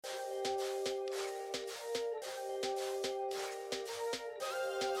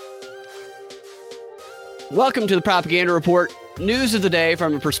Welcome to the Propaganda Report. News of the day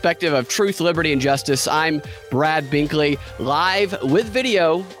from a perspective of truth, liberty, and justice. I'm Brad Binkley, live with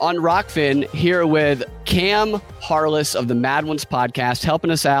video on Rockfin, here with Cam Harless of the Mad Ones podcast,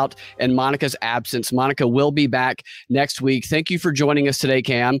 helping us out in Monica's absence. Monica will be back next week. Thank you for joining us today,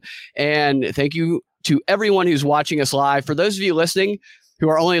 Cam. And thank you to everyone who's watching us live. For those of you listening, who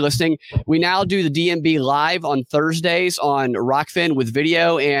are only listening, we now do the DNB live on Thursdays on Rockfin with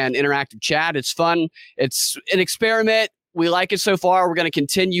video and interactive chat. It's fun. It's an experiment. We like it so far. We're going to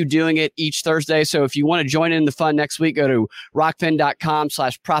continue doing it each Thursday. So if you want to join in the fun next week, go to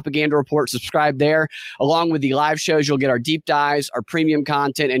rockfin.com/propaganda report. Subscribe there. Along with the live shows, you'll get our deep dives, our premium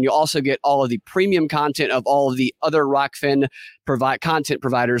content, and you'll also get all of the premium content of all of the other Rockfin content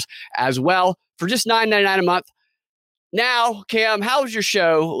providers as well for just $9.99 a month. Now, Cam, how was your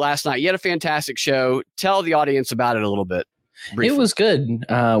show last night? You had a fantastic show. Tell the audience about it a little bit. Briefly. It was good.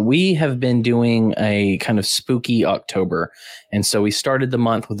 We have been doing a kind of spooky October. And so we started the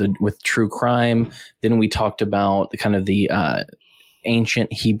month with true crime. Then we talked about the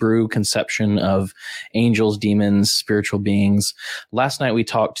ancient Hebrew conception of angels, demons, spiritual beings. Last night, we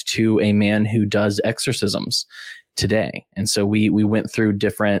talked to a man who does exorcisms today. And so we went through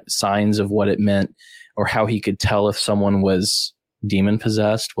different signs of what it meant, or how he could tell if someone was demon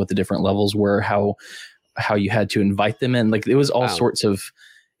possessed, what the different levels were, how you had to invite them in. Like, it was all sorts of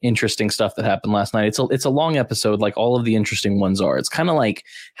interesting stuff that happened last night. It's a long episode, like all of the interesting ones are. It's kind of like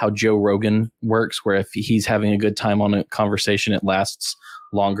how Joe Rogan works, where if he's having a good time on a conversation, it lasts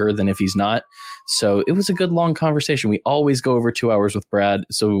longer than if he's not. So it was a good long conversation. We always go over 2 hours with Brad.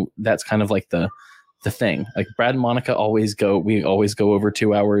 So that's kind of like the thing. Like, Brad and Monica we always go over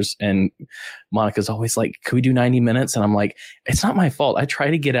 2 hours, and Monica's always like, could we do 90 minutes? And I'm like, it's not my fault. I try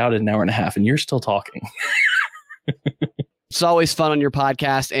to get out in an hour and a half and you're still talking. It's always fun on your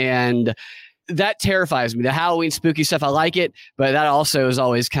podcast, and that terrifies me. The Halloween spooky stuff, I like it, but that also has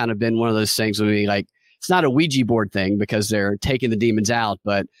always kind of been one of those things where like, it's not a Ouija board thing because they're taking the demons out,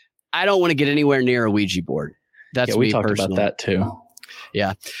 but I don't want to get anywhere near a Ouija board. That's we me talked personally. about that too.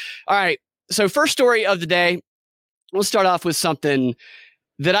 Yeah. All right. So first story of the day, we'll start off with something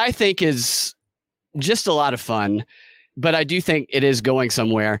that I think is just a lot of fun, but I do think it is going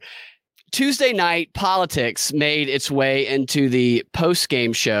somewhere. Tuesday night, politics made its way into the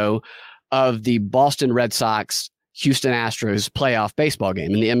post-game show of the Boston Red Sox Houston Astros playoff baseball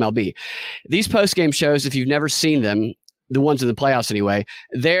game in the MLB. These post-game shows, if you've never seen them, the ones in the playoffs anyway,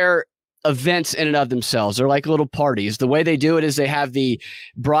 they're events in and of themselves. They're like little parties. The way they do it is they have the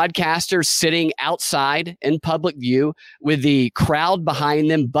broadcasters sitting outside in public view with the crowd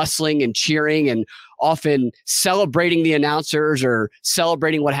behind them bustling and cheering and often celebrating the announcers or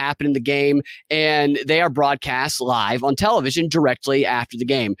celebrating what happened in the game. And they are broadcast live on television directly after the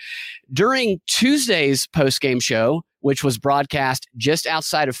game. During Tuesday's post-game show, which was broadcast just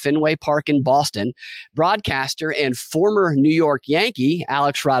outside of Fenway Park in Boston, broadcaster and former New York Yankee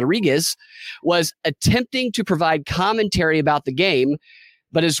Alex Rodriguez was attempting to provide commentary about the game,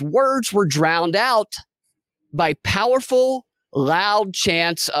 but his words were drowned out by powerful, loud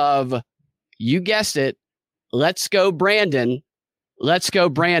chants of, you guessed it, let's go Brandon, let's go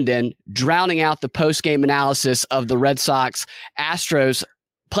Brandon, drowning out the post-game analysis of the Red Sox Astros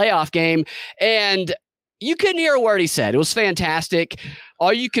playoff game. And you couldn't hear a word he said. It was fantastic.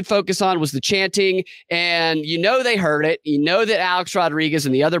 All you could focus on was the chanting, and they heard it. You know that Alex Rodriguez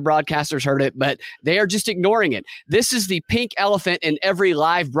and the other broadcasters heard it, but they are just ignoring it. This is the pink elephant in every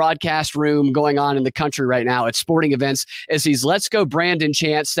live broadcast room going on in the country right now at sporting events, is these "Let's Go Brandon"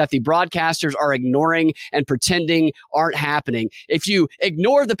 chants that the broadcasters are ignoring and pretending aren't happening. If you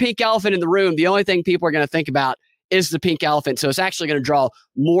ignore the pink elephant in the room, the only thing people are going to think about is the pink elephant. So it's actually going to draw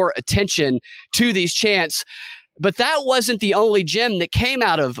more attention to these chants. But that wasn't the only gem that came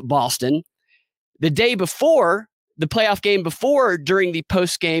out of Boston. The day before, the playoff game before, during the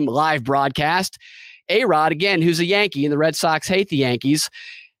post-game live broadcast, A-Rod, again, who's a Yankee, and the Red Sox hate the Yankees,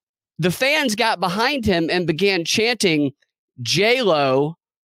 the fans got behind him and began chanting J-Lo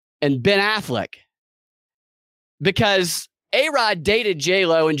and Ben Affleck, because A-Rod dated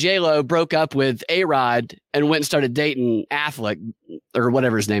J-Lo, and J-Lo broke up with A-Rod and went and started dating Affleck, or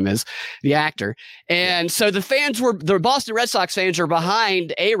whatever his name is, the actor. And so the Boston Red Sox fans are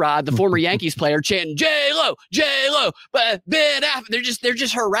behind A-Rod, the former Yankees player, chanting J-Lo, J-Lo, but Ben Affleck. They're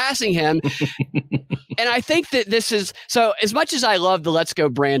just harassing him. And I think that this is, so as much as I love the "Let's Go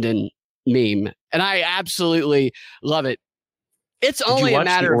Brandon" meme, and I absolutely love it, it's only a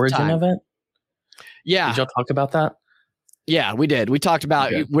matter of time. Did you watch the origin of it? Yeah. Did y'all talk about that? Yeah, we did. We talked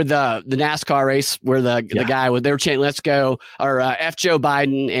about with the NASCAR race where the guy they were chanting "Let's go" or "F Joe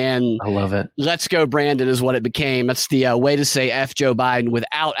Biden," and I love it. "Let's go Brandon" is what it became. That's the way to say "F Joe Biden"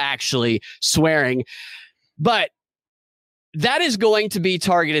 without actually swearing. But that is going to be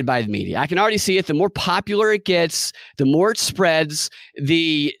targeted by the media. I can already see it. The more popular it gets, the more it spreads,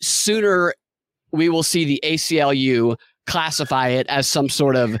 the sooner we will see the ACLU classify it as some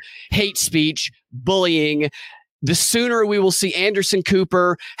sort of hate speech, bullying. The sooner we will see Anderson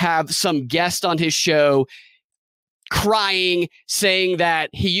Cooper have some guest on his show crying, saying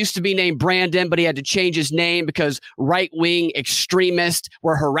that he used to be named Brandon, but he had to change his name because right-wing extremists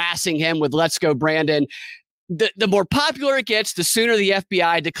were harassing him with "Let's go Brandon." The more popular it gets, the sooner the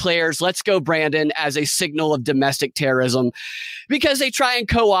FBI declares "Let's go Brandon" as a signal of domestic terrorism, because they try and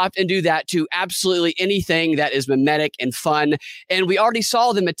co-opt and do that to absolutely anything that is mimetic and fun. And we already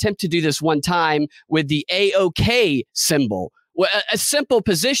saw them attempt to do this one time with the AOK symbol, a simple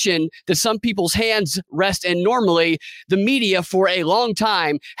position that some people's hands rest in. Normally, the media for a long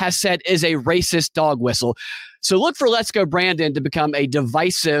time has said is a racist dog whistle. So look for "Let's go Brandon" to become a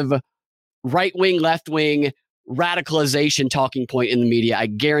divisive right-wing, left-wing radicalization talking point in the media. I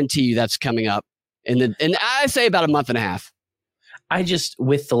guarantee you that's coming up and I say about a month and a half.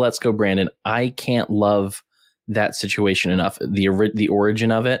 With the "Let's go Brandon," I can't love that situation enough. The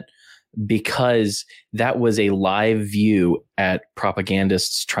origin of it, because that was a live view at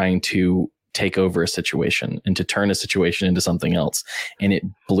propagandists trying to take over a situation and to turn a situation into something else, and it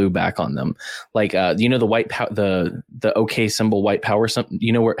blew back on them. Like the white the OK symbol, white power.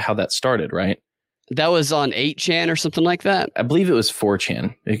 How that started, right? That was on 8chan or something like that. I believe it was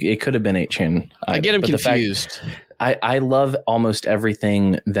 4chan. It could have been 8chan. I get them confused. I love almost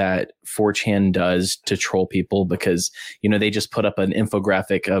everything that 4chan does to troll people, because they just put up an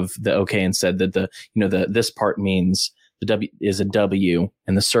infographic of the OK and said that this part means the W is a W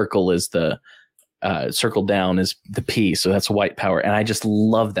and the circle is the circle down is the P. So that's white power. And I just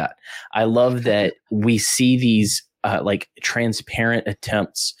love that. I love that we see these transparent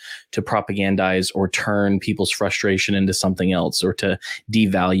attempts to propagandize or turn people's frustration into something else, or to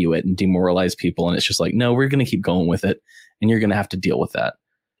devalue it and demoralize people. And it's just like, no, we're going to keep going with it, and you're going to have to deal with that.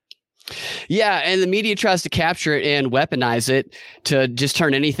 Yeah, and the media tries to capture it and weaponize it to just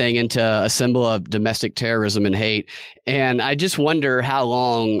turn anything into a symbol of domestic terrorism and hate. And I just wonder how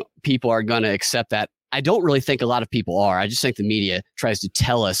long people are going to accept that. I don't really think a lot of people are. I just think the media tries to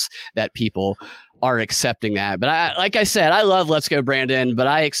tell us that people are accepting that. But like I said, I love "Let's go Brandon," but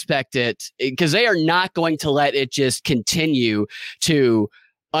I expect it, because they are not going to let it just continue to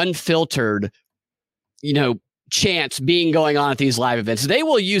unfiltered, chants being going on at these live events. They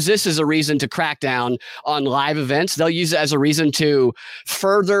will use this as a reason to crack down on live events. They'll use it as a reason to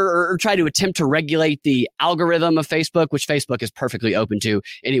further or try to attempt to regulate the algorithm of Facebook, which Facebook is perfectly open to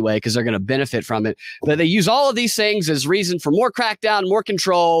anyway, because they're going to benefit from it. But they use all of these things as reason for more crackdown, more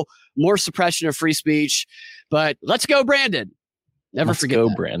control, more suppression of free speech. But let's go Brandon. Never forget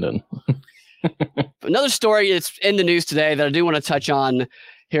that. Brandon. Another story that's in the news today that I do want to touch on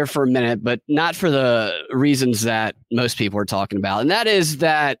here for a minute, but not for the reasons that most people are talking about. And that is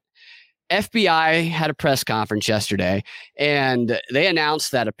that FBI had a press conference yesterday, and they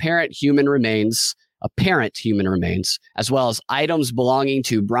announced that apparent human remains, as well as items belonging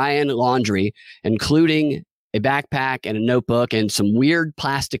to Brian Laundrie, including a backpack and a notebook and some weird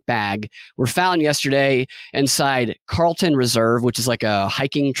plastic bag, were found yesterday inside Carlton Reserve, which is like a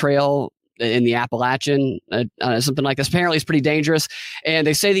hiking trail in the Appalachian, something like this. Apparently it's pretty dangerous. And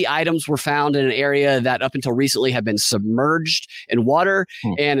they say the items were found in an area that up until recently had been submerged in water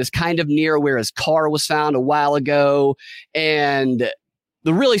and is kind of near where his car was found a while ago. And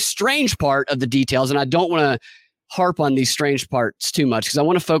the really strange part of the details, and I don't want to harp on these strange parts too much, because I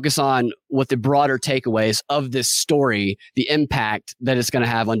want to focus on what the broader takeaways of this story, the impact that it's going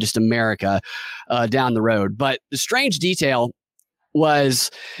to have on just America down the road. But the strange detail was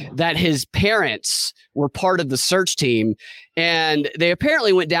that his parents were part of the search team, and they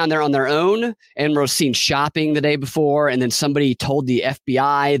apparently went down there on their own and were seen shopping the day before. And then somebody told the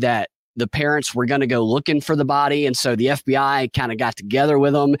FBI that the parents were going to go looking for the body. And so the FBI kind of got together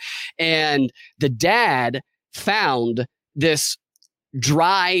with them, and the dad found this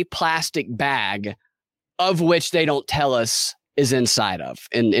dry plastic bag, of which they don't tell us is inside of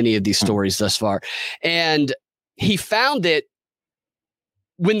in any of these stories thus far. And he found it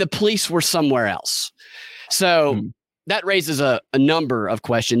when the police were somewhere else. So that raises a number of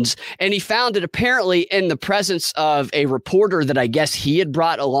questions. And he found it apparently in the presence of a reporter that I guess he had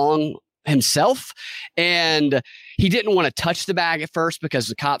brought along himself. And he didn't want to touch the bag at first because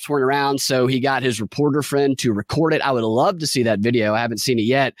the cops weren't around. So he got his reporter friend to record it. I would love to see that video. I haven't seen it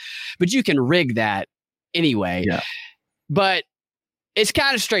yet, but you can rig that anyway. Yeah. But it's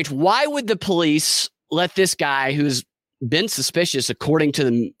kind of strange. Why would the police let this guy, who's been suspicious, according to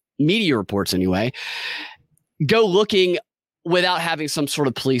the media reports anyway, go looking without having some sort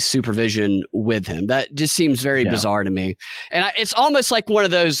of police supervision with him? That just seems very bizarre to me. And it's almost like one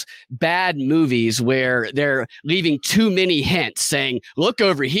of those bad movies where they're leaving too many hints saying, look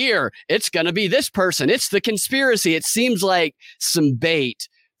over here, it's going to be this person. It's the conspiracy. It seems like some bait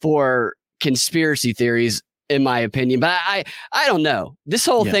for conspiracy theories, in my opinion. But I don't know. This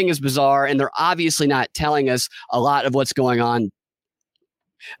whole thing is bizarre, and they're obviously not telling us a lot of what's going on.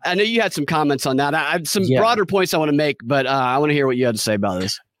 I know you had some comments on that. I have some broader points I want to make, but I want to hear what you had to say about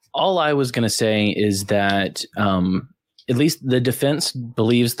this. All I was going to say is that at least the defense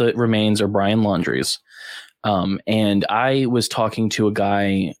believes the remains are Brian Laundrie's. And I was talking to a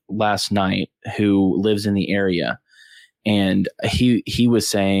guy last night who lives in the area, and he was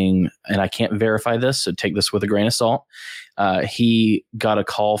saying, and I can't verify this, so take this with a grain of salt. He got a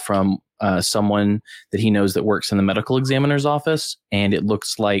call from someone that he knows that works in the medical examiner's office, and it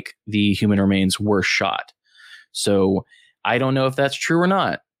looks like the human remains were shot. So I don't know if that's true or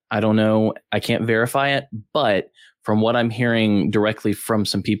not. I don't know. I can't verify it, but from what I'm hearing directly from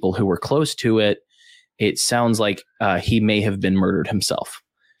some people who were close to it, it sounds like he may have been murdered himself.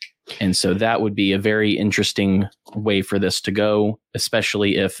 And so that would be a very interesting way for this to go,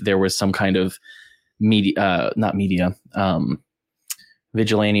 especially if there was some kind of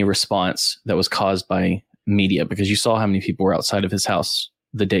vigilante response that was caused by media, because you saw how many people were outside of his house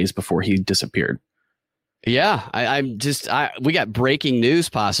the days before he disappeared. Yeah, we got breaking news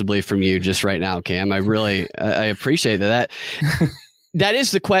possibly from you just right now, Cam. I appreciate that. That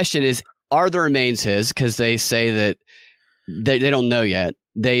is the question: is, are the remains his? Because they say that they don't know yet.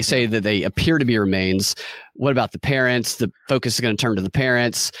 They say that they appear to be remains. What about the parents? The focus is going to turn to the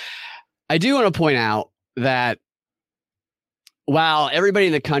parents. I do want to point out that while everybody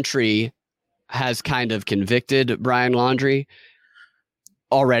in the country has kind of convicted Brian Laundrie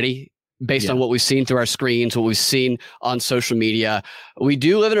already, based on what we've seen through our screens, what we've seen on social media, we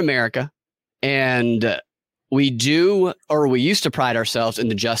do live in America, and we used to pride ourselves in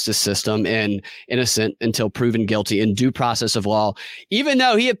the justice system and innocent until proven guilty in due process of law, even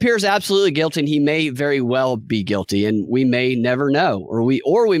though he appears absolutely guilty, and he may very well be guilty, and we may never know, or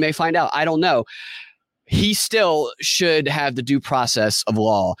we may find out. I don't know. He still should have the due process of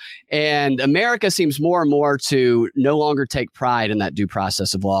law. And America seems more and more to no longer take pride in that due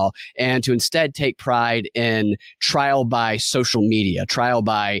process of law, and to instead take pride in trial by social media, trial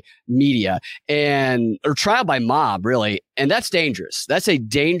by media, or trial by mob, really. And that's dangerous. That's a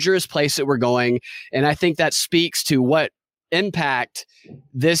dangerous place that we're going. And I think that speaks to what impact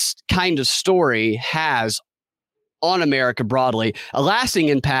this kind of story has on America broadly, a lasting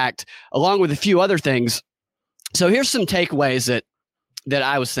impact, along with a few other things. So here's some takeaways that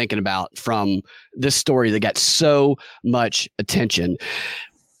I was thinking about from this story that got so much attention.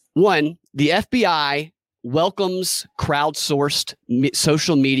 One, the FBI welcomes crowdsourced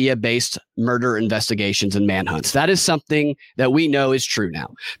social media-based murder investigations and manhunts. That is something that we know is true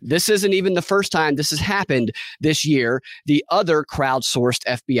now. This isn't even the first time this has happened this year. The other crowdsourced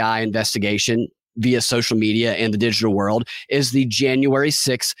FBI investigation via social media and the digital world is the January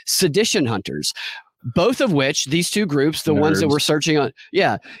 6th sedition hunters, both of which, these two groups, the ones that we're searching on,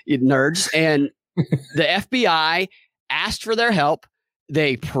 nerds, and the FBI asked for their help.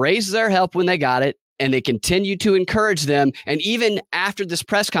 They praised their help when they got it, and they continue to encourage them. And even after this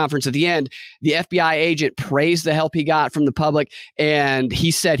press conference at the end, the FBI agent praised the help he got from the public, and he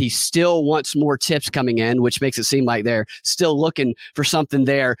said he still wants more tips coming in, which makes it seem like they're still looking for something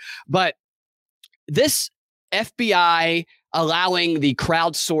there. But this FBI allowing the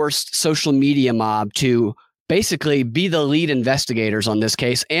crowdsourced social media mob to basically be the lead investigators on this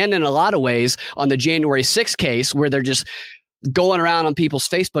case, and in a lot of ways on the January 6th case, where they're just going around on people's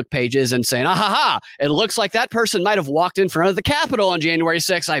Facebook pages and saying, it looks like that person might have walked in front of the Capitol on January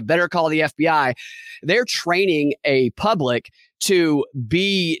 6th. I better call the FBI. They're training a public to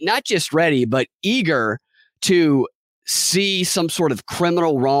be not just ready, but eager to see some sort of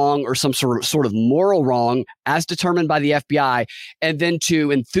criminal wrong or some sort of moral wrong as determined by the FBI, and then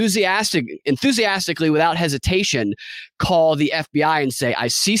to enthusiastically, without hesitation, call the FBI and say, I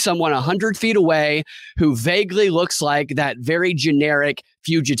see someone 100 feet away who vaguely looks like that very generic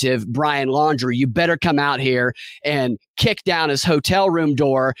fugitive, Brian Laundrie, you better come out here and kick down his hotel room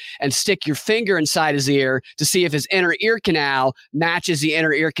door and stick your finger inside his ear to see if his inner ear canal matches the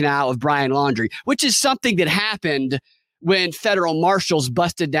inner ear canal of Brian Laundrie, which is something that happened when federal marshals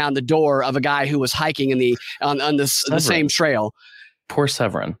busted down the door of a guy who was hiking on the same trail. Poor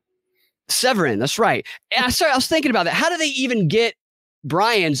Severin. That's right. And I was thinking about that. How do they even get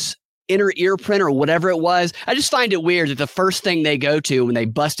Brian's inner ear print or whatever it was? I just find it weird that the first thing they go to when they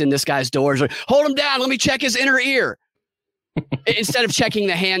bust in this guy's doors are, hold him down, let me check his inner ear. Instead of checking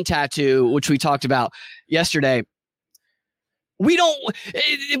the hand tattoo, which we talked about yesterday.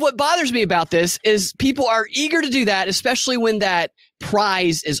 What bothers me about this is people are eager to do that, especially when that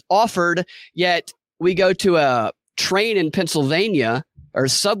prize is offered, yet we go to a train in Pennsylvania or a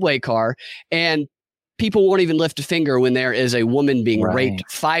subway car and people won't even lift a finger when there is a woman being raped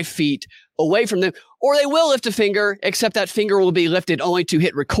 5 feet away from them, or they will lift a finger, except that finger will be lifted only to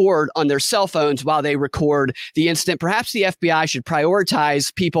hit record on their cell phones while they record the incident. Perhaps the FBI should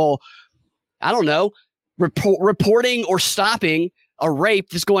prioritize people, I don't know, reporting or stopping a rape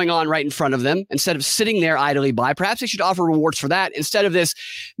that's going on right in front of them instead of sitting there idly by. Perhaps they should offer rewards for that instead of this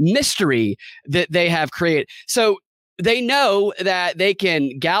mystery that they have created. So they know that they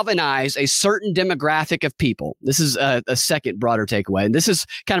can galvanize a certain demographic of people. This is a second broader takeaway. And this is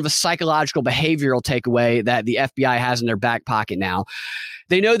kind of a psychological behavioral takeaway that the FBI has in their back pocket now.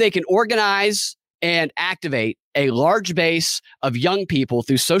 They know they can organize and activate a large base of young people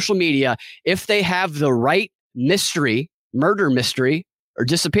through social media if they have the right murder mystery or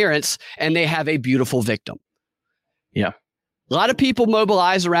disappearance, and they have a beautiful victim. Yeah. A lot of people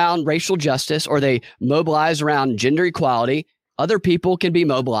mobilize around racial justice, or they mobilize around gender equality. Other people can be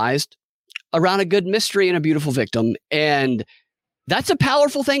mobilized around a good mystery and a beautiful victim. And that's a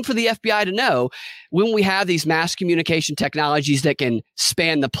powerful thing for the FBI to know when we have these mass communication technologies that can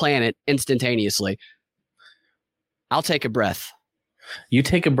span the planet instantaneously. I'll take a breath. You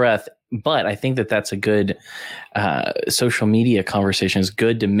take a breath, but I think that that's a good social media conversation. It's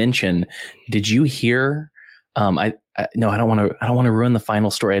good to mention. Did you hear? No, I don't want to ruin the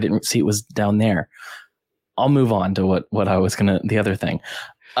final story. I didn't see it was down there. I'll move on to what I was the other thing.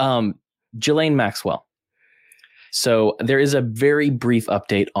 Ghislaine Maxwell. So there is a very brief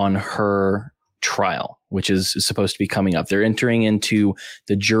update on her trial, which is supposed to be coming up. They're entering into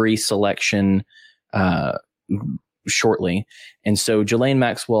the jury selection shortly. And so Ghislaine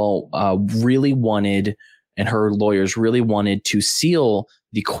Maxwell really wanted, and her lawyers really wanted to seal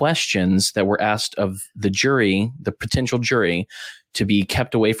the questions that were asked of the jury, the potential jury, to be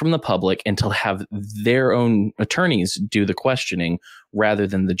kept away from the public and to have their own attorneys do the questioning rather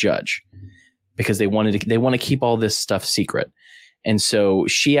than the judge, because they want to keep all this stuff secret. And so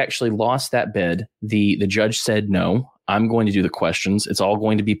she actually lost that bid. The judge said, no, I'm going to do the questions. It's all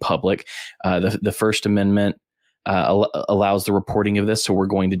going to be public. The First Amendment allows the reporting of this, so we're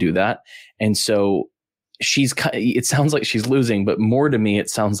going to do that. And so it sounds like she's losing, but more to me,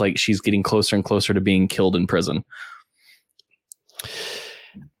 it sounds like she's getting closer and closer to being killed in prison.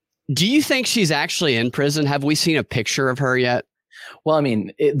 Do you think she's actually in prison? Have we seen a picture of her yet? Well, I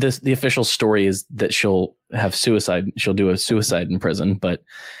mean, the official story is that she'll have suicide. She'll do a suicide in prison, but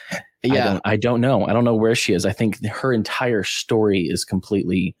yeah, I don't know. I don't know where she is. I think her entire story is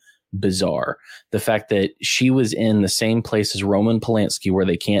completely bizarre. The fact that she was in the same place as Roman Polanski where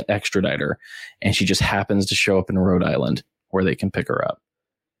they can't extradite her, and she just happens to show up in Rhode Island where they can pick her up.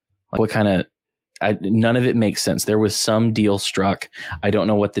 Like, what kind of, none of it makes sense. There was some deal struck. I don't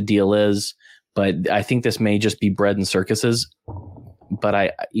know what the deal is, but I think this may just be bread and circuses.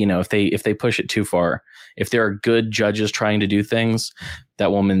 But if they push it too far, if there are good judges trying to do things,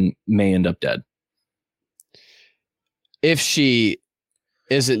 that woman may end up dead. If she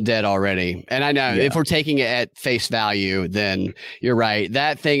isn't dead already. And I know if we're taking it at face value, then you're right.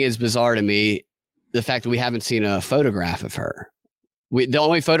 That thing is bizarre to me. The fact that we haven't seen a photograph of her. The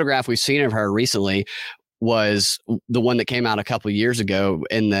only photograph we've seen of her recently was the one that came out a couple of years ago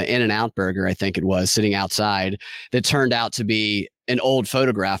in the In-N-Out Burger, I think it was, sitting outside, that turned out to be an old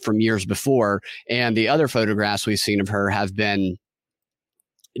photograph from years before. And the other photographs we've seen of her have been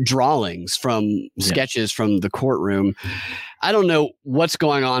drawings from sketches from the courtroom. I don't know what's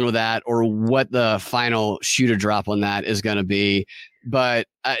going on with that or what the final shoe to drop on that is going to be, but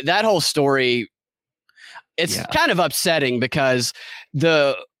that whole story, it's kind of upsetting because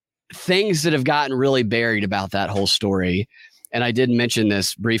the things that have gotten really buried about that whole story, and I did mention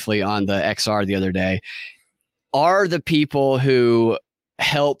this briefly on the XR the other day, are the people who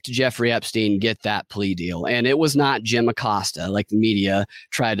helped Jeffrey Epstein get that plea deal. And it was not Jim Acosta, like the media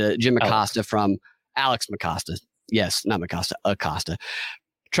tried to, Jim Acosta from Alex Acosta. Yes, not Acosta,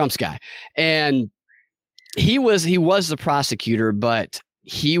 Trump's guy. And he was the prosecutor, but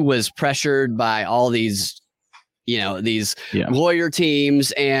he was pressured by all these lawyer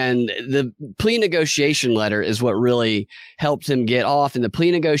teams, and the plea negotiation letter is what really helped him get off. And the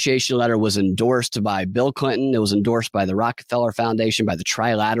plea negotiation letter was endorsed by Bill Clinton. It was endorsed by the Rockefeller Foundation, by the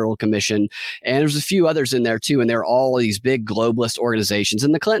Trilateral Commission, and there's a few others in there too. And they're all these big globalist organizations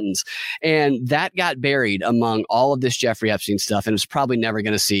and the Clintons. And that got buried among all of this Jeffrey Epstein stuff, and it's probably never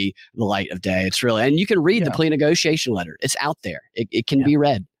going to see the light of day. It's really, and you can read the plea negotiation letter. It's out there. It can be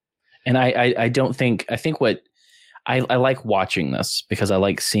read. And I think what I like watching this, because I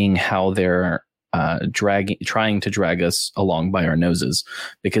like seeing how they're trying to drag us along by our noses,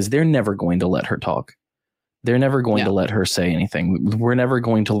 because they're never going to let her talk. They're never going to let her say anything. We're never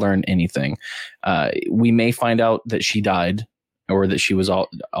going to learn anything. We may find out that she died, or that she was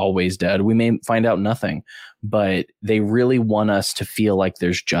always dead. We may find out nothing, but they really want us to feel like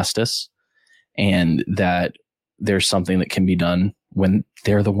there's justice and that there's something that can be done, when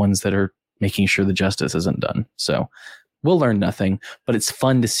they're the ones that are making sure the justice isn't done. So we'll learn nothing, but it's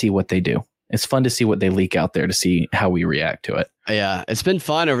fun to see what they do. It's fun to see what they leak out there, to see how we react to it. Yeah, it's been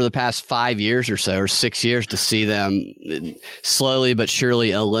fun over the past 5 years or so, or 6 years, to see them slowly but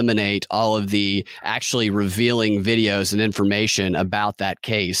surely eliminate all of the actually revealing videos and information about that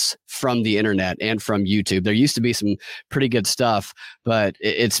case from the internet and from YouTube. There used to be some pretty good stuff, but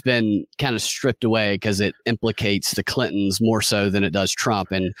it's been kind of stripped away because it implicates the Clintons more so than it does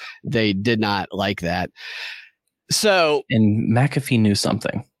Trump, and they did not like that. So, and McAfee knew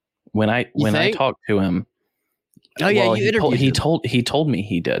something. When I talked to him, he told me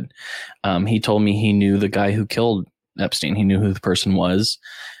he did. He told me he knew the guy who killed Epstein. He knew who the person was.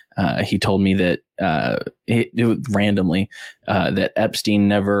 He told me that randomly that Epstein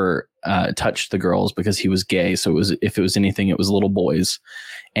never touched the girls because he was gay. So if it was anything, it was little boys.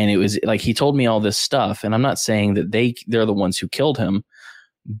 And it was like, he told me all this stuff. And I'm not saying that they're the ones who killed him,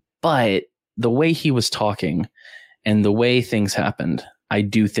 but the way he was talking and the way things happened, I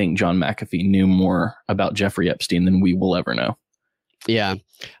do think John McAfee knew more about Jeffrey Epstein than we will ever know. Yeah.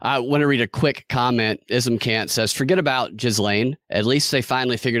 I want to read a quick comment. Ism Kant says, forget about Ghislaine. At least they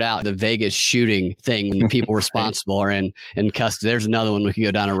finally figured out the Vegas shooting thing when the people responsible are in custody. There's another one we could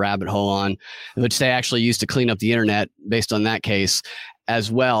go down a rabbit hole on, which they actually used to clean up the internet based on that case as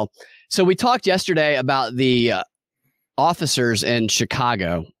well. So we talked yesterday about the officers in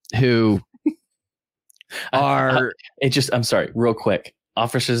Chicago who are... I'm sorry, real quick.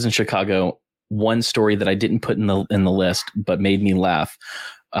 Officers in Chicago, one story that I didn't put in the list but made me laugh,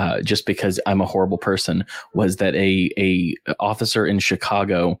 just because I'm a horrible person, was that a officer in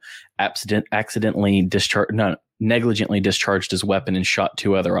Chicago negligently discharged his weapon and shot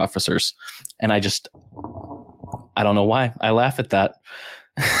 2 other officers. And I don't know why I laugh at that.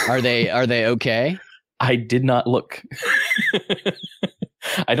 Are they okay? I did not look.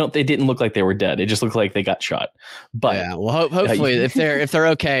 They didn't look like they were dead. It just looked like they got shot. But yeah, well, hopefully if they're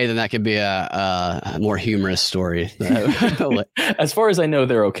okay, then that could be a more humorous story. As far as I know,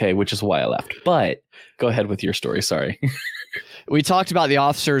 they're okay, which is why I laughed. But go ahead with your story. Sorry. We talked about the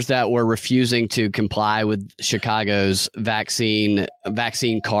officers that were refusing to comply with Chicago's vaccine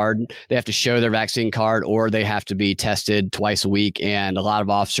card. They have to show their vaccine card, or they have to be tested twice a week. And a lot of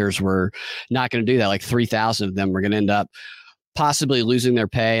officers were not going to do that. Like 3,000 of them were going to end up possibly losing their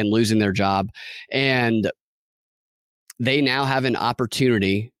pay and losing their job. And they now have an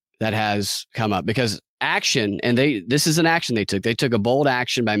opportunity that has come up because action, and this is an action they took. They took a bold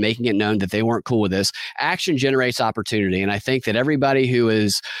action by making it known that they weren't cool with this. Action generates opportunity. And I think that everybody who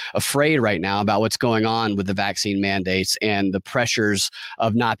is afraid right now about what's going on with the vaccine mandates and the pressures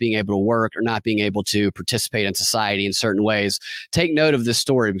of not being able to work or not being able to participate in society in certain ways, take note of this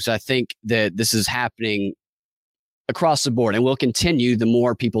story, because I think that this is happening across the board and will continue the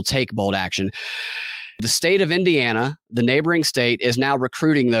more people take bold action. The state of Indiana, the neighboring state, is now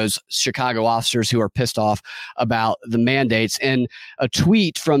recruiting those Chicago officers who are pissed off about the mandates. And a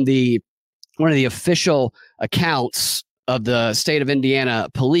tweet from one of the official accounts of the state of Indiana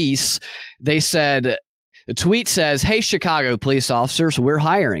police, they said, the tweet says, "Hey, Chicago police officers, we're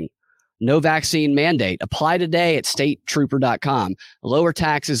hiring. No vaccine mandate. Apply today at statetrooper.com. Lower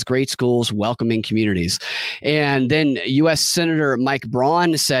taxes, great schools, welcoming communities." And then U.S. Senator Mike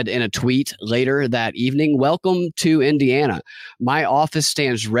Braun said in a tweet later that evening, "Welcome to Indiana. My office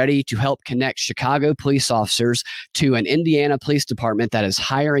stands ready to help connect Chicago police officers to an Indiana police department that is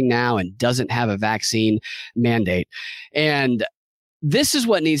hiring now and doesn't have a vaccine mandate." And this is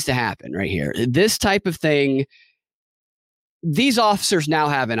what needs to happen right here. This type of thing. These officers now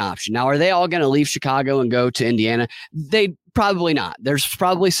have an option. Now, are they all going to leave Chicago and go to Indiana? They Probably not. There's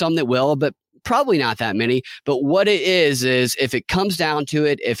probably some that will, but probably not that many. But what it is if it comes down to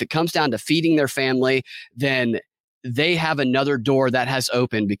it, if it comes down to feeding their family, then they have another door that has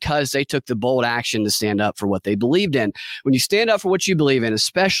opened because they took the bold action to stand up for what they believed in. When you stand up for what you believe in,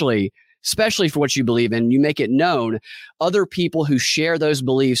 especially for what you believe in, you make it known, other people who share those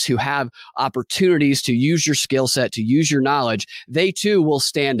beliefs, who have opportunities to use your skill set, to use your knowledge, they too will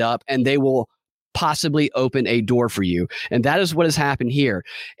stand up and they will possibly open a door for you. And that is what has happened here.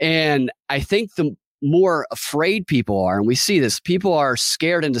 And I think the more afraid people are, and we see this, people are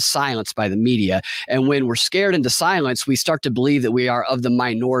scared into silence by the media. And when we're scared into silence, we start to believe that we are of the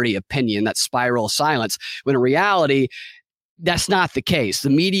minority opinion, that spiral of silence, when in reality, that's not the case.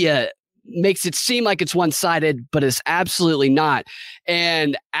 The media makes it seem like it's one-sided, but it's absolutely not.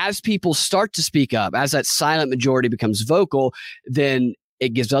 And as people start to speak up, as that silent majority becomes vocal, then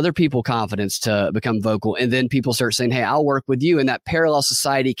it gives other people confidence to become vocal. And then people start saying, hey, I'll work with you. And that parallel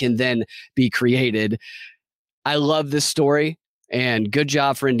society can then be created. I love this story, and good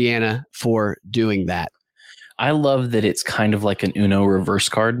job for Indiana for doing that. I love that it's kind of like an Uno reverse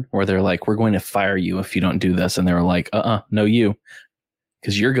card where they're like, we're going to fire you if you don't do this. And they're like, no, you,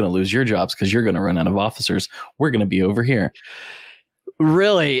 because you're going to lose your jobs because you're going to run out of officers. We're going to be over here.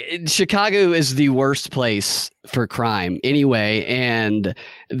 Really, Chicago is the worst place for crime anyway. And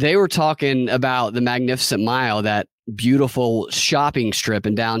they were talking about the Magnificent Mile, that beautiful shopping strip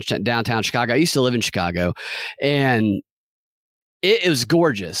in downtown Chicago. I used to live in Chicago, and it was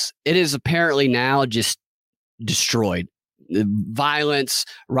gorgeous. It is apparently now just destroyed. Violence,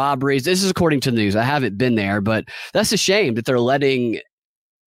 robberies. This is according to the news. I haven't been there, but that's a shame that they're letting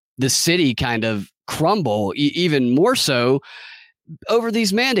the city kind of crumble even more so over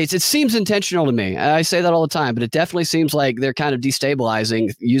these mandates. It seems intentional to me. I say that all the time, but it definitely seems like they're kind of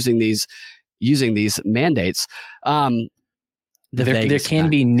destabilizing using these mandates. There can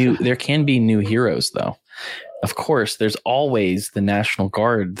be new heroes, though. Of course, there's always the National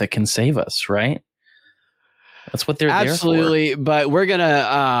Guard that can save us, right? That's what they're absolutely there for. But we're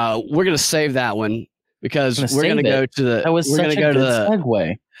gonna save that one because we're gonna go to the. That was such a good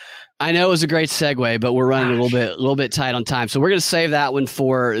segue. I know it was a great segue, but we're running a little bit tight on time. So we're going to save that one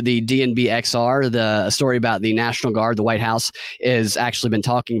for the DNB XR, the story about the National Guard. The White House has actually been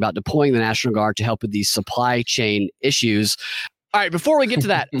talking about deploying the National Guard to help with these supply chain issues. All right, before we get to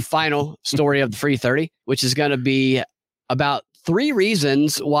that final story of the Free 30, which is going to be about 3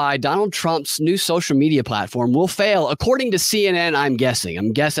 reasons why Donald Trump's new social media platform will fail, according to CNN, I'm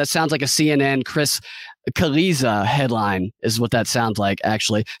guessing. That sounds like a CNN Chris Kaliza headline is what that sounds like,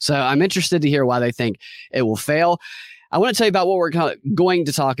 actually. So I'm interested to hear why they think it will fail. I want to tell you about what we're going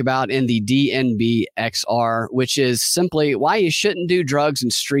to talk about in the DNB XR, which is simply why you shouldn't do drugs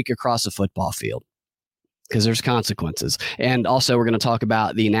and streak across a football field, because there's consequences. And also we're going to talk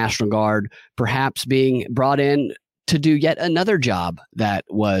about the National Guard perhaps being brought in to do yet another job that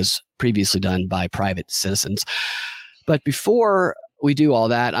was previously done by private citizens. But before we do all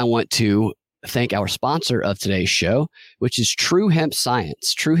that, I want to thank our sponsor of today's show, which is True Hemp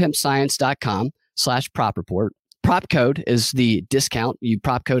Science. TrueHempScience.com/prop report. Prop code is the discount. You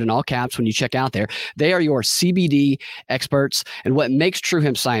prop code in all caps when you check out there. They are your CBD experts. And what makes True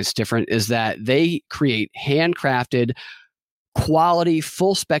Hemp Science different is that they create handcrafted, quality,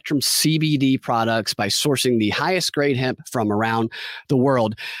 full spectrum CBD products by sourcing the highest grade hemp from around the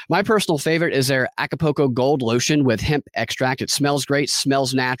world. My personal favorite is their Acapulco Gold Lotion with hemp extract. It smells great,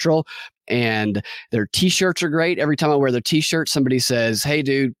 smells natural, and their t-shirts are great. Every time I wear their t-shirt, somebody says, hey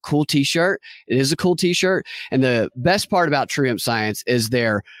dude, cool t-shirt. It is a cool t-shirt. And the best part about True Hemp Science is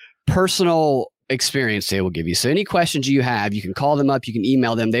their personal experience they will give you. So any questions you have, you can call them up, you can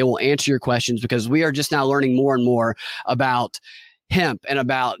email them. They will answer your questions, because we are just now learning more and more about hemp and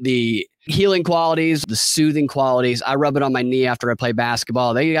about the healing qualities, the soothing qualities. I rub it on my knee after I play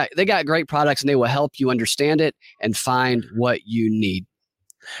basketball. They got great products, and they will help you understand it and find what you need.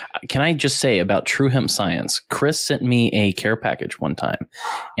 Can I just say about True Hemp Science? Chris sent me a care package one time,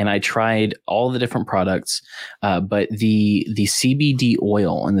 and I tried all the different products, but the CBD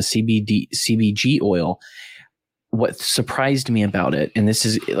oil and the CBG oil, what surprised me about it, and this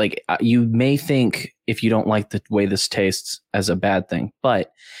is like, you may think if you don't like the way this tastes as a bad thing,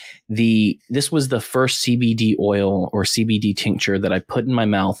 but this was the first CBD oil or CBD tincture that I put in my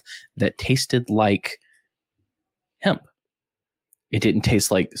mouth that tasted like hemp. It didn't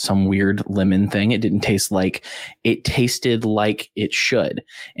taste like some weird lemon thing. It tasted like it should.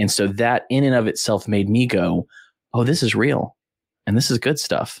 And so that in and of itself made me go, oh, this is real. And this is good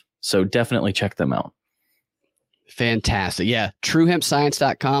stuff. So definitely check them out. Fantastic. Yeah.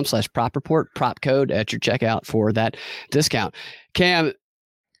 TrueHempScience.com/prop report, prop code at your checkout for that discount. Cam,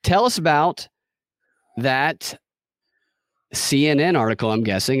 tell us about that CNN article, I'm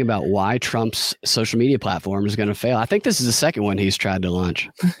guessing, about why Trump's social media platform is going to fail. I think this is the second one he's tried to launch.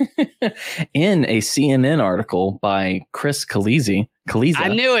 In a CNN article by Chris Khaleesi. I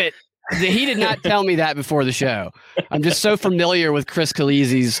knew it. He did not tell me that before the show. I'm just so familiar with Chris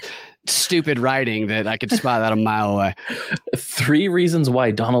Khaleesi's stupid writing that I could spot that a mile away. 3 reasons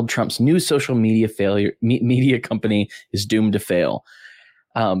why Donald Trump's new social media company is doomed to fail.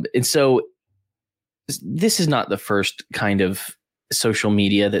 And so this is not the first kind of social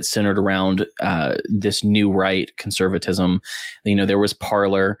media that's centered around this new right conservatism. There was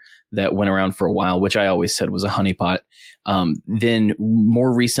Parler that went around for a while, which I always said was a honeypot. Then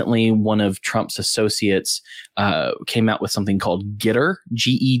more recently, one of Trump's associates came out with something called Getter,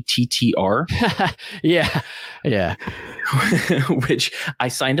 Gettr. Yeah. Which I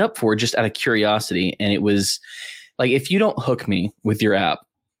signed up for just out of curiosity. And it was like, if you don't hook me with your app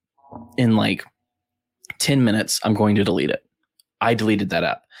in like 10 minutes, I'm going to delete it. I deleted that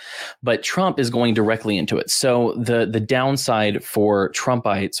app. But Trump is going directly into it. So the downside for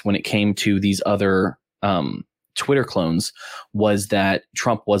Trumpites when it came to these other Twitter clones was that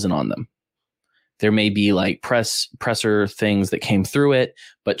Trump wasn't on them. There may be like presser things that came through it,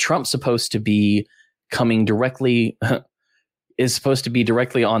 but Trump's supposed to be coming directly is supposed to be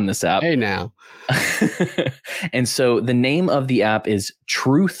directly on this app. Hey now. And so the name of the app is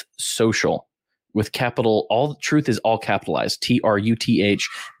Truth Social. With capital, all truth is all capitalized, TRUTH,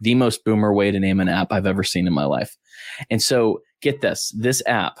 the most boomer way to name an app I've ever seen in my life. And so get this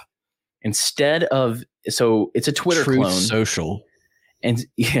app, instead of, so it's a Twitter Truth clone. Social. And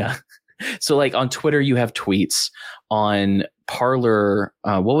yeah. So like on Twitter, you have tweets. On Parler,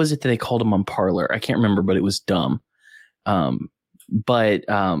 what was it that they called them on Parler? I can't remember, but it was dumb. But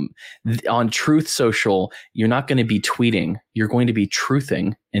on Truth Social, you're not going to be tweeting. You're going to be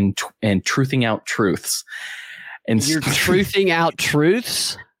truthing and truthing out truths. And you're truthing out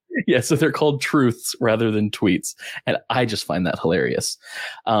truths? Yeah, so they're called truths rather than tweets. And I just find that hilarious.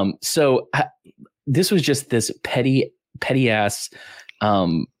 This was just this petty ass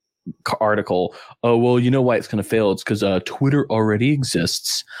article. Oh, well, you know why it's going to fail? It's because Twitter already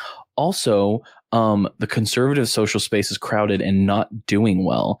exists. Also, the conservative social space is crowded and not doing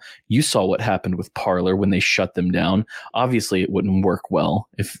well. You saw what happened with Parler when they shut them down. Obviously, it wouldn't work well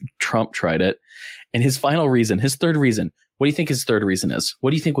if Trump tried it. And his third reason, what do you think his third reason is?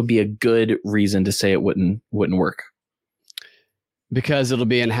 What do you think would be a good reason to say it wouldn't work? Because it'll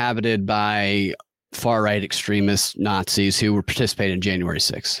be inhabited by far-right extremists, Nazis who were participating in January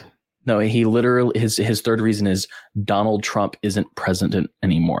 6th. No, he literally, his third reason is Donald Trump isn't president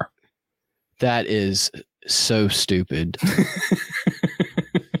anymore. That is so stupid.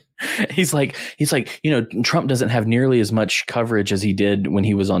 He's like, Trump doesn't have nearly as much coverage as he did when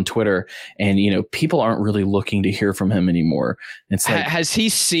he was on Twitter. And, people aren't really looking to hear from him anymore. It's like, has he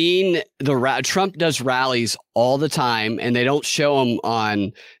seen Trump does rallies all the time and they don't show them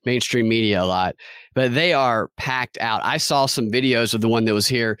on mainstream media a lot, but they are packed out. I saw some videos of the one that was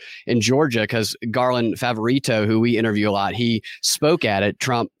here in Georgia because Garland Favorito, who we interview a lot, he spoke at it.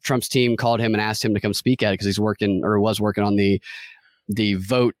 Trump's team called him and asked him to come speak at it because he's was working on the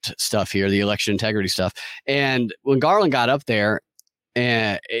vote stuff here, the election integrity stuff. And when Garland got up there,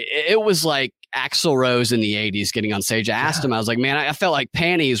 and it was like Axl Rose in the 80s getting on stage. I asked him, I was like, man, I felt like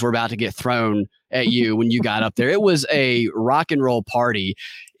panties were about to get thrown at you when you got up there. It was a rock and roll party.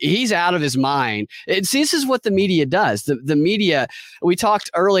 He's out of his mind. This is what the media does. The media, we talked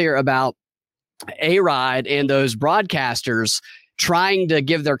earlier about A-Rod and those broadcasters trying to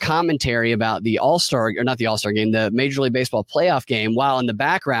give their commentary about the the Major League Baseball playoff game, while in the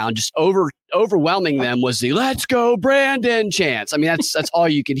background, just overwhelming them was the "Let's go Brandon" chants. I mean, that's all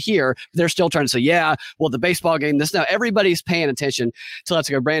you could hear. They're still trying to say, yeah, well, the baseball game, everybody's paying attention to "Let's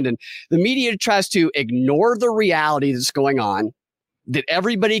go Brandon." The media tries to ignore the reality that's going on, that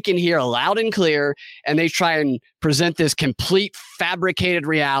everybody can hear loud and clear, and they try and present this complete fabricated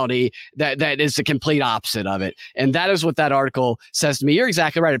reality that is the complete opposite of it. And that is what that article says to me. You're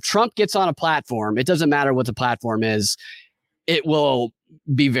exactly right. If Trump gets on a platform, it doesn't matter what the platform is, it will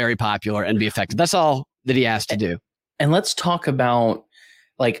be very popular and be effective. That's all that he has to do. And let's talk about,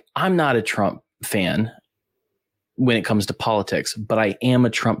 I'm not a Trump fan when it comes to politics, but I am a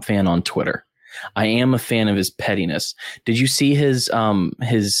Trump fan on Twitter. I am a fan of his pettiness. Did you see his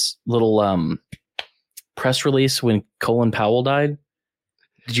little press release when Colin Powell died?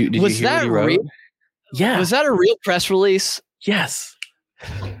 Did you hear what he wrote? Yeah. Was that a real press release? Yes.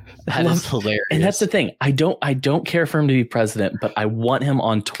 That is hilarious. And that's the thing. I don't care for him to be president, but I want him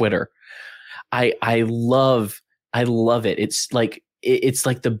on Twitter. I love it. It's like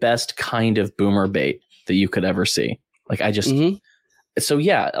the best kind of boomer bait that you could ever see. Like I just so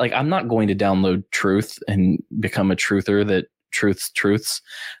yeah, like I'm not going to download Truth and become a truther that truths.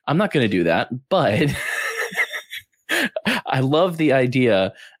 I'm not going to do that, but I love the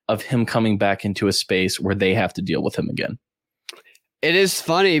idea of him coming back into a space where they have to deal with him again. It is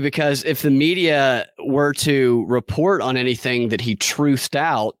funny because if the media were to report on anything that he truthed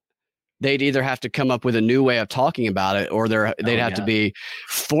out, they'd either have to come up with a new way of talking about it, or they'd have to be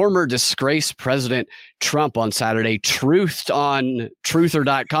former disgraced President Trump on Saturday truthed on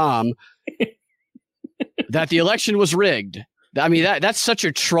truther.com that the election was rigged. I mean, that's such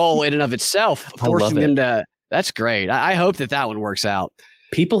a troll in and of itself, forcing them to. That's great. I hope that one works out.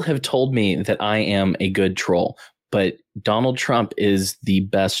 People have told me that I am a good troll, but Donald Trump is the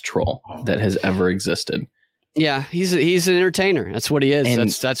best troll that has ever existed. Yeah, he's an entertainer. That's what he is. And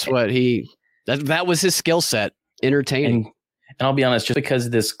that's what that was his skill set, entertaining. And I'll be honest, just because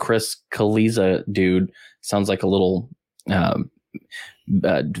this Chris Kaliza dude sounds like a little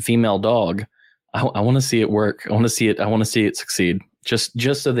female dog, I want to see it work. I want to see it succeed. Just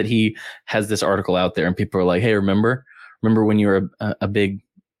so that he has this article out there and people are like, hey, remember when you were a big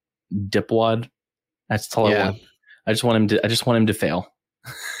dipwad? That's all I want. I just want him to fail.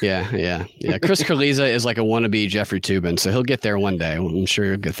 Yeah. Chris Kaliza is like a wannabe Jeffrey Toobin, so he'll get there one day. I'm sure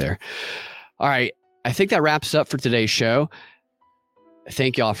he'll get there. All right. I think that wraps up for today's show.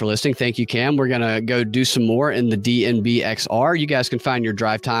 Thank you all for listening. Thank you, Cam. We're going to go do some more in the DNB XR. You guys can find your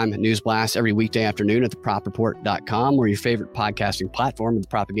Drive Time News Blast every weekday afternoon at thepropreport.com or your favorite podcasting platform, the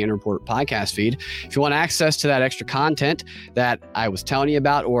Propaganda Report podcast feed. If you want access to that extra content that I was telling you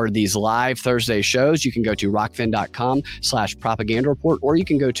about or these live Thursday shows, you can go to rockfin.com/propaganda report, or you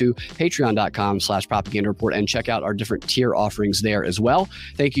can go to patreon.com/propaganda report and check out our different tier offerings there as well.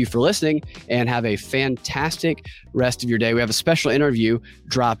 Thank you for listening and have a fantastic rest of your day. We have a special interview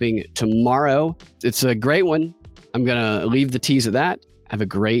dropping tomorrow. It's a great one. I'm going to leave the tease of that. Have a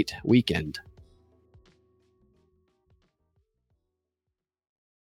great weekend.